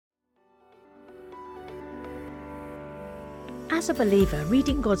As a believer,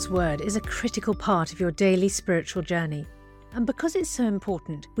 reading God's Word is a critical part of your daily spiritual journey. And because it's so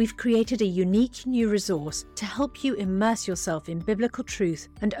important, we've created a unique new resource to help you immerse yourself in biblical truth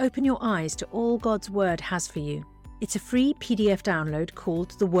and open your eyes to all God's Word has for you. It's a free PDF download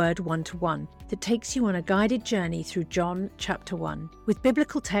called The Word 1-to-1 that takes you on a guided journey through John chapter 1. With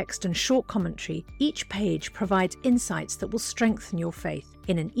biblical text and short commentary, each page provides insights that will strengthen your faith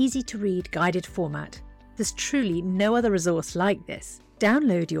in an easy-to-read guided format. There's truly no other resource like this.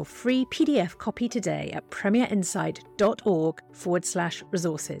 Download your free PDF copy today at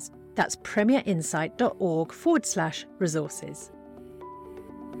premierinsight.org/resources. That's premierinsight.org/resources.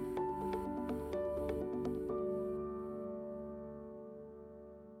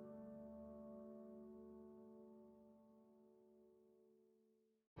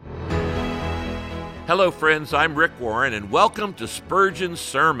 Hello friends, I'm Rick Warren and welcome to Spurgeon's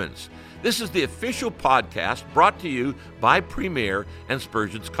Sermons. This is the official podcast brought to you by Premier and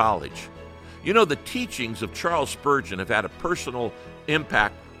Spurgeon's College. You know, the teachings of Charles Spurgeon have had a personal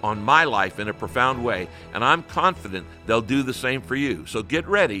impact on my life in a profound way, and I'm confident they'll do the same for you. So get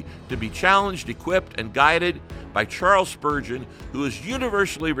ready to be challenged, equipped, and guided by Charles Spurgeon, who is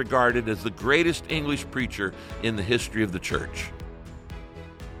universally regarded as the greatest English preacher in the history of the church.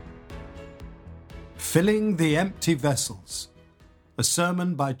 Filling the Empty Vessels, a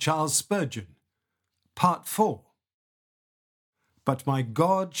sermon by Charles Spurgeon, Part 4. But my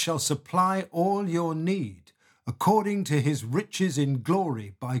God shall supply all your need according to his riches in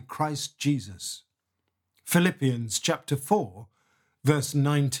glory by Christ Jesus. Philippians chapter 4, verse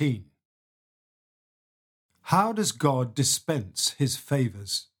 19. How does God dispense his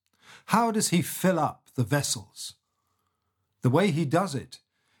favours? How does he fill up the vessels? The way he does it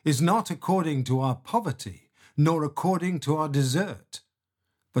is not according to our poverty, nor according to our desert,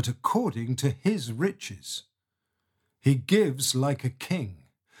 but according to his riches. He gives like a king.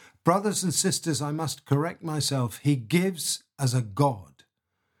 Brothers and sisters, I must correct myself. He gives as a God,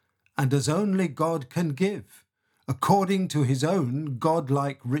 and as only God can give, according to his own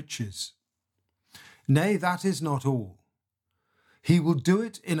godlike riches. Nay, that is not all. He will do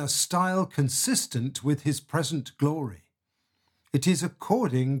it in a style consistent with his present glory. It is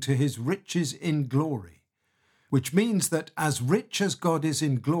according to his riches in glory, which means that as rich as God is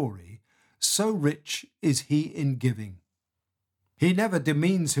in glory, so rich is he in giving. He never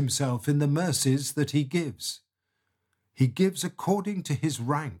demeans himself in the mercies that he gives. He gives according to his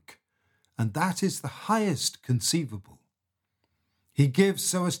rank, and that is the highest conceivable. He gives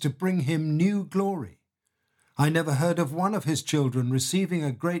so as to bring him new glory. I never heard of one of his children receiving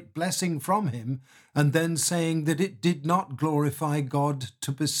a great blessing from him and then saying that it did not glorify God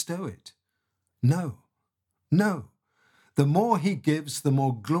to bestow it. No. The more he gives, the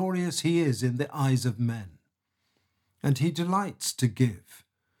more glorious he is in the eyes of men. And he delights to give,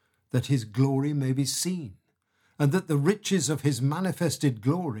 that his glory may be seen, and that the riches of his manifested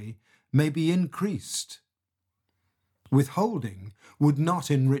glory may be increased. Withholding would not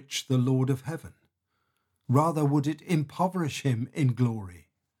enrich the Lord of heaven. Rather would it impoverish him in glory.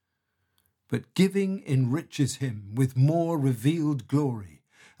 But giving enriches him with more revealed glory,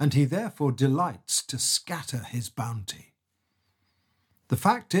 and he therefore delights to scatter his bounty. The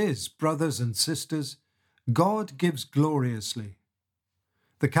fact is, brothers and sisters, God gives gloriously.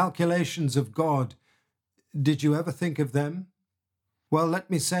 The calculations of God, did you ever think of them? Well, let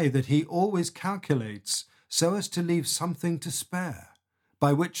me say that he always calculates so as to leave something to spare,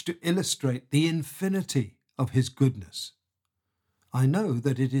 by which to illustrate the infinity of his goodness. I know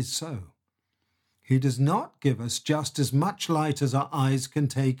that it is so. He does not give us just as much light as our eyes can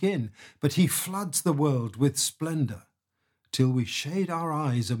take in, but he floods the world with splendour, till we shade our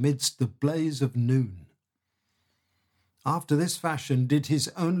eyes amidst the blaze of noon. After this fashion did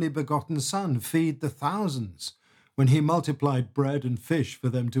his only begotten Son feed the thousands, when he multiplied bread and fish for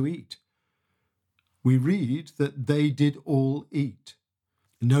them to eat. We read that they did all eat.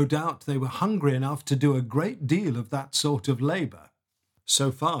 No doubt they were hungry enough to do a great deal of that sort of labour.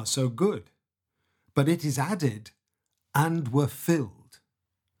 So far, so good. But it is added, and were filled.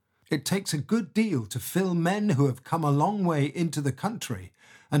 It takes a good deal to fill men who have come a long way into the country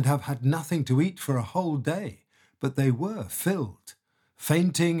and have had nothing to eat for a whole day, but they were filled,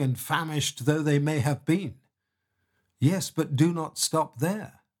 fainting and famished though they may have been. Yes, but do not stop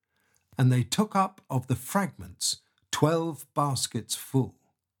there. And they took up of the fragments 12 baskets full.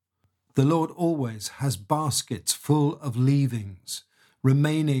 The Lord always has baskets full of leavings,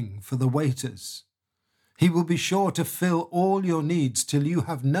 remaining for the waiters. He will be sure to fill all your needs till you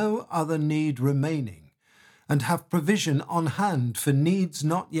have no other need remaining, and have provision on hand for needs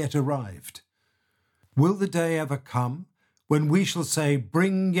not yet arrived. Will the day ever come when we shall say,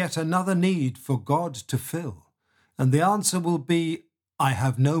 "Bring yet another need for God to fill," and the answer will be, "I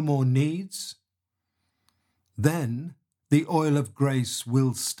have no more needs," then the oil of grace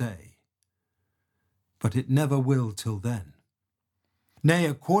will stay. But it never will till then. Nay,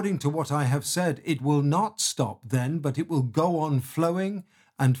 according to what I have said, it will not stop then, but it will go on flowing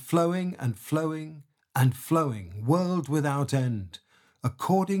and flowing and flowing and flowing, world without end,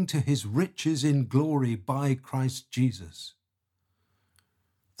 according to his riches in glory by Christ Jesus.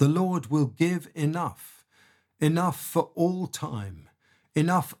 The Lord will give enough, enough for all time,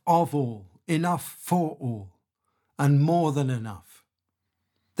 enough of all, enough for all, and more than enough.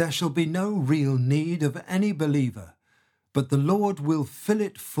 There shall be no real need of any believer, but the Lord will fill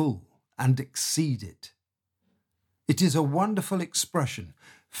it full and exceed it. It is a wonderful expression,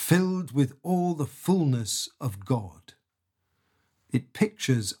 filled with all the fullness of God. It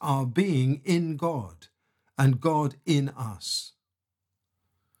pictures our being in God and God in us.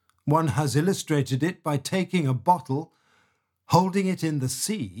 One has illustrated it by taking a bottle, holding it in the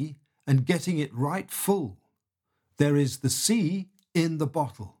sea, and getting it right full. There is the sea in the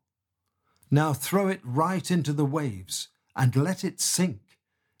bottle. Now throw it right into the waves and let it sink,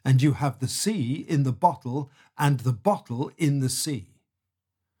 and you have the sea in the bottle and the bottle in the sea.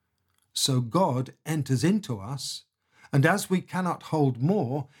 So God enters into us, and as we cannot hold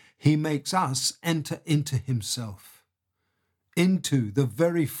more, he makes us enter into himself. Into the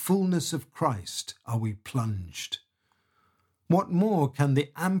very fullness of Christ are we plunged. What more can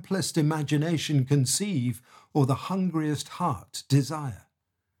the amplest imagination conceive or the hungriest heart desire?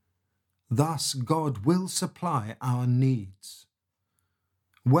 Thus God will supply our needs.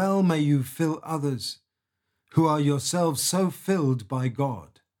 Well may you fill others, who are yourselves so filled by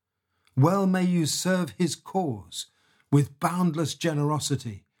God. Well may you serve his cause with boundless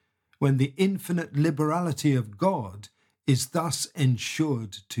generosity, when the infinite liberality of God is thus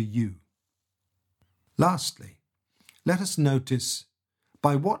ensured to you. Lastly, let us notice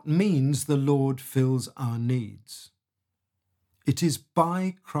by what means the Lord fills our needs. It is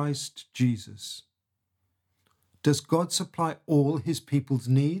by Christ Jesus. Does God supply all his people's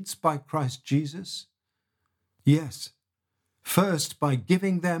needs by Christ Jesus? Yes, first by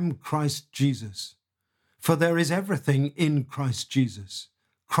giving them Christ Jesus. For there is everything in Christ Jesus.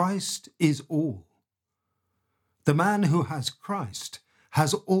 Christ is all. The man who has Christ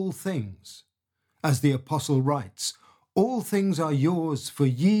has all things. As the apostle writes, "All things are yours, for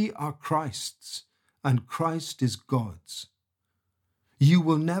ye are Christ's, and Christ is God's." You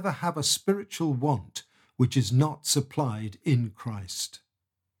will never have a spiritual want which is not supplied in Christ.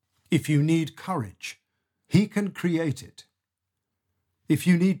 If you need courage, he can create it. If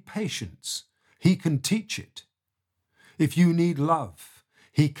you need patience, he can teach it. If you need love,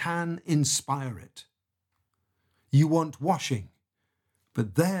 he can inspire it. You want washing,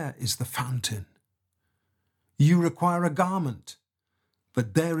 but there is the fountain. You require a garment,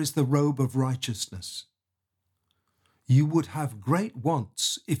 but there is the robe of righteousness. You would have great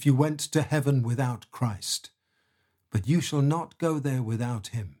wants if you went to heaven without Christ, but you shall not go there without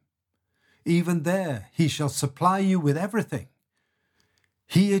him. Even there he shall supply you with everything.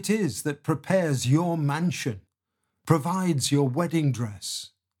 He it is that prepares your mansion, provides your wedding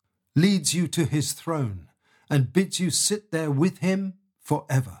dress, leads you to his throne, and bids you sit there with him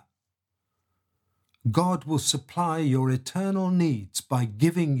forever. God will supply your eternal needs by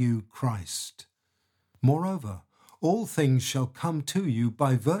giving you Christ. Moreover, all things shall come to you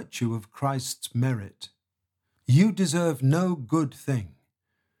by virtue of Christ's merit. You deserve no good thing,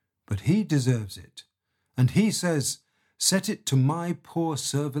 but he deserves it, and he says, "Set it to my poor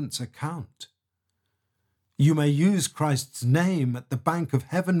servant's account." You may use Christ's name at the bank of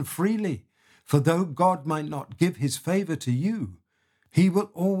heaven freely, for though God might not give his favour to you, he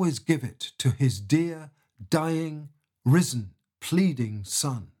will always give it to his dear, dying, risen, pleading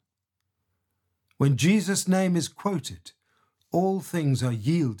Son. When Jesus' name is quoted, all things are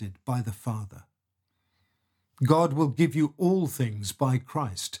yielded by the Father. God will give you all things by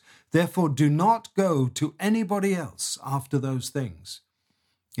Christ. Therefore, do not go to anybody else after those things.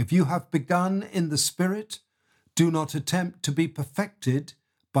 If you have begun in the Spirit, do not attempt to be perfected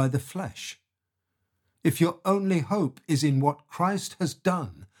by the flesh. If your only hope is in what Christ has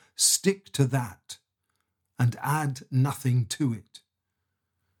done, stick to that and add nothing to it.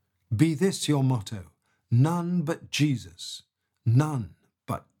 Be this your motto: none but Jesus, none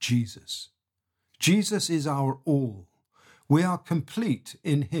but Jesus. Jesus is our all. We are complete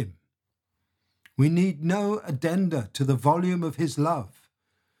in him. We need no addenda to the volume of his love.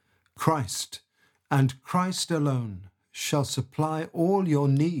 Christ, and Christ alone, shall supply all your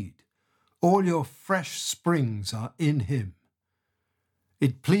need. All your fresh springs are in him.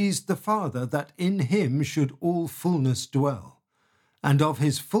 It pleased the Father that in him should all fullness dwell, and of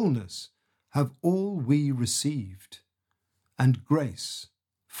his fullness have all we received, and grace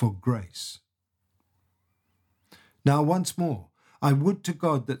for grace. Now once more, I would to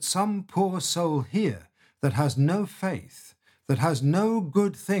God that some poor soul here that has no faith, that has no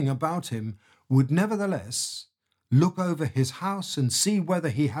good thing about him, would nevertheless look over his house and see whether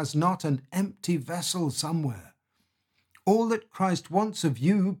he has not an empty vessel somewhere. All that Christ wants of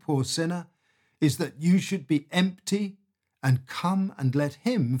you, poor sinner, is that you should be empty and come and let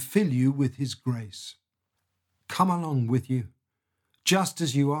him fill you with his grace. Come along with you, just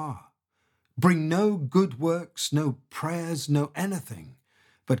as you are. Bring no good works, no prayers, no anything,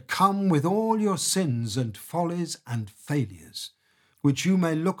 but come with all your sins and follies and failures, which you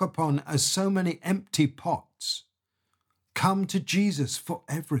may look upon as so many empty pots. Come to Jesus for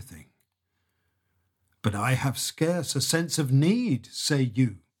everything. But I have scarce a sense of need, say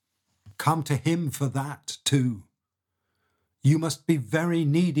you. Come to him for that too. You must be very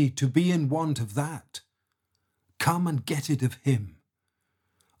needy to be in want of that. Come and get it of him.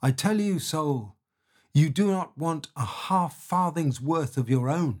 I tell you, soul, you do not want a half farthing's worth of your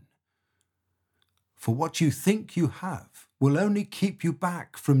own. For what you think you have will only keep you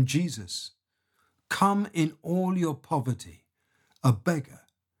back from Jesus. Come in all your poverty, a beggar,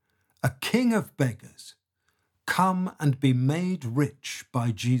 a king of beggars. Come and be made rich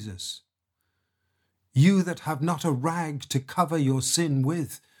by Jesus. You that have not a rag to cover your sin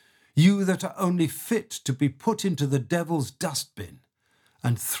with, you that are only fit to be put into the devil's dustbin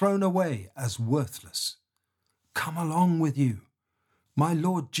and thrown away as worthless. Come along with you. My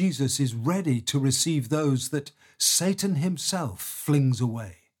Lord Jesus is ready to receive those that Satan himself flings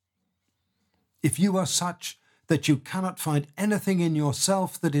away. If you are such that you cannot find anything in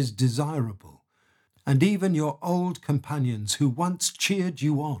yourself that is desirable, and even your old companions who once cheered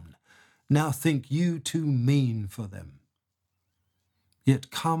you on now think you too mean for them,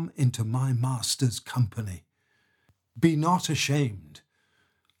 yet come into my Master's company. Be not ashamed,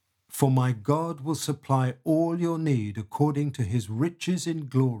 for my God will supply all your need according to his riches in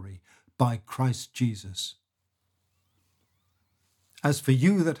glory by Christ Jesus. As for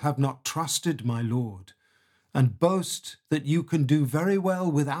you that have not trusted my Lord, and boast that you can do very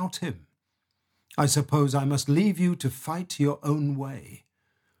well without him, I suppose I must leave you to fight your own way.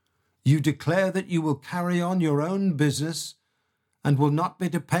 You declare that you will carry on your own business and will not be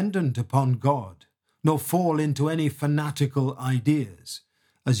dependent upon God, nor fall into any fanatical ideas,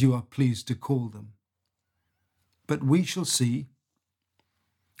 as you are pleased to call them. But we shall see.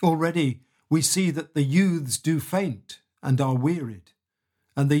 Already we see that the youths do faint and are wearied,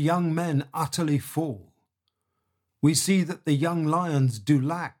 and the young men utterly fall. We see that the young lions do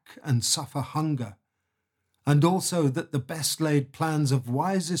lack and suffer hunger, and also that the best laid plans of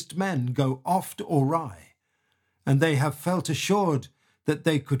wisest men go oft awry, and they have felt assured that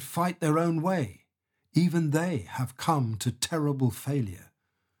they could fight their own way. Even they have come to terrible failure.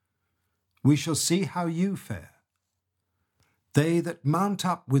 We shall see how you fare. They that mount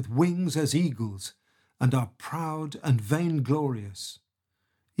up with wings as eagles and are proud and vainglorious,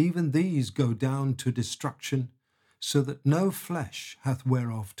 even these go down to destruction, so that no flesh hath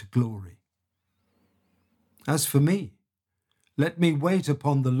whereof to glory. As for me, let me wait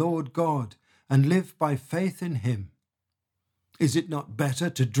upon the Lord God and live by faith in him. Is it not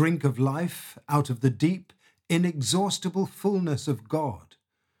better to drink of life out of the deep, inexhaustible fullness of God,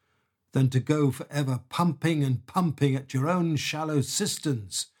 than to go for ever pumping and pumping at your own shallow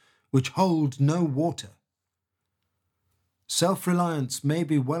cisterns, which hold no water? Self-reliance may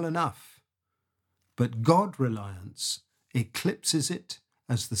be well enough, but God-reliance eclipses it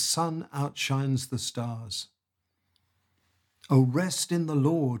as the sun outshines the stars. O rest in the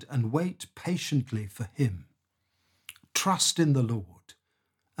Lord and wait patiently for him. Trust in the Lord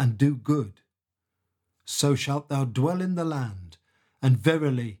and do good. So shalt thou dwell in the land, and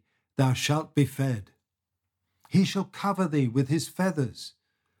verily thou shalt be fed. He shall cover thee with his feathers,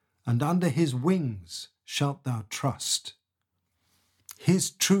 and under his wings shalt thou trust. His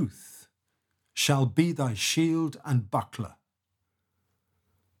truth shall be thy shield and buckler.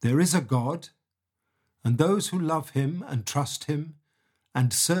 There is a God, and those who love him and trust him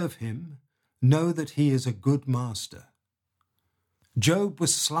and serve him know that he is a good master. Job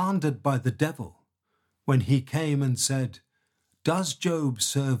was slandered by the devil when he came and said, "Does Job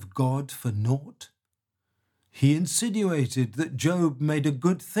serve God for naught?" He insinuated that Job made a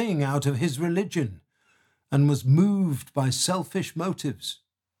good thing out of his religion and was moved by selfish motives.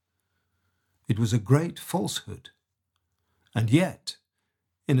 It was a great falsehood, and yet,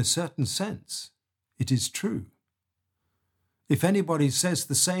 in a certain sense, it is true. If anybody says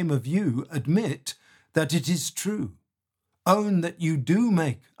the same of you, admit that it is true. Own that you do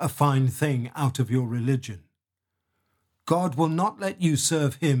make a fine thing out of your religion. God will not let you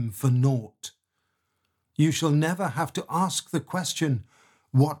serve him for naught. You shall never have to ask the question,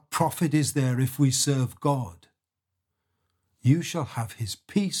 what profit is there if we serve God? You shall have his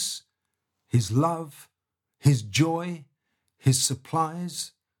peace, his love, his joy, his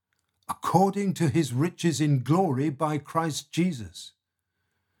supplies, according to his riches in glory by Christ Jesus.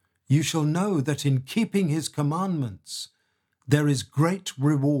 You shall know that in keeping his commandments there is great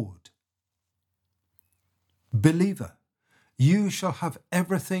reward. Believer, you shall have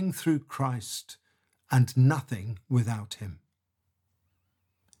everything through Christ, and nothing without him.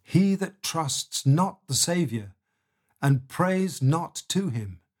 He that trusts not the Saviour, and prays not to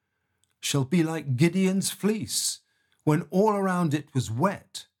him, shall be like Gideon's fleece. When all around it was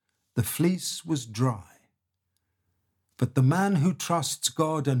wet, the fleece was dry. But the man who trusts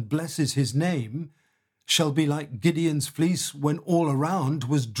God and blesses his name shall be like Gideon's fleece. When all around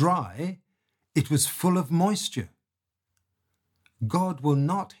was dry, it was full of moisture. God will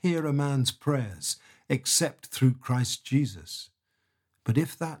not hear a man's prayers except through Christ Jesus. But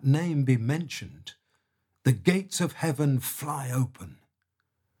if that name be mentioned, the gates of heaven fly open.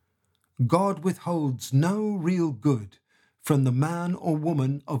 God withholds no real good from the man or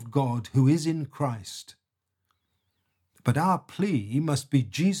woman of God who is in Christ. But our plea must be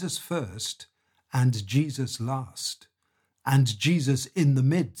Jesus first and Jesus last, and Jesus in the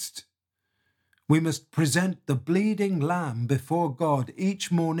midst. We must present the bleeding lamb before God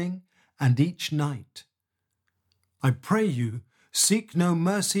each morning and each night. I pray you, seek no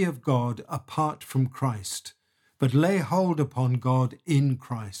mercy of God apart from Christ, but lay hold upon God in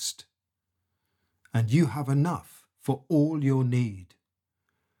Christ. And you have enough for all your need.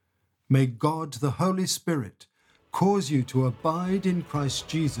 May God, the Holy Spirit, cause you to abide in Christ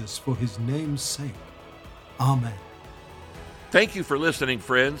Jesus for his name's sake. Amen. Thank you for listening,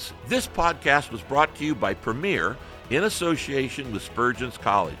 friends. This podcast was brought to you by Premier in association with Spurgeon's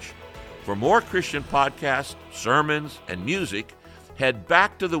College. For more Christian podcasts, sermons, and music, head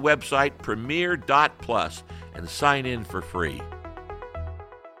back to the website premier.plus and sign in for free.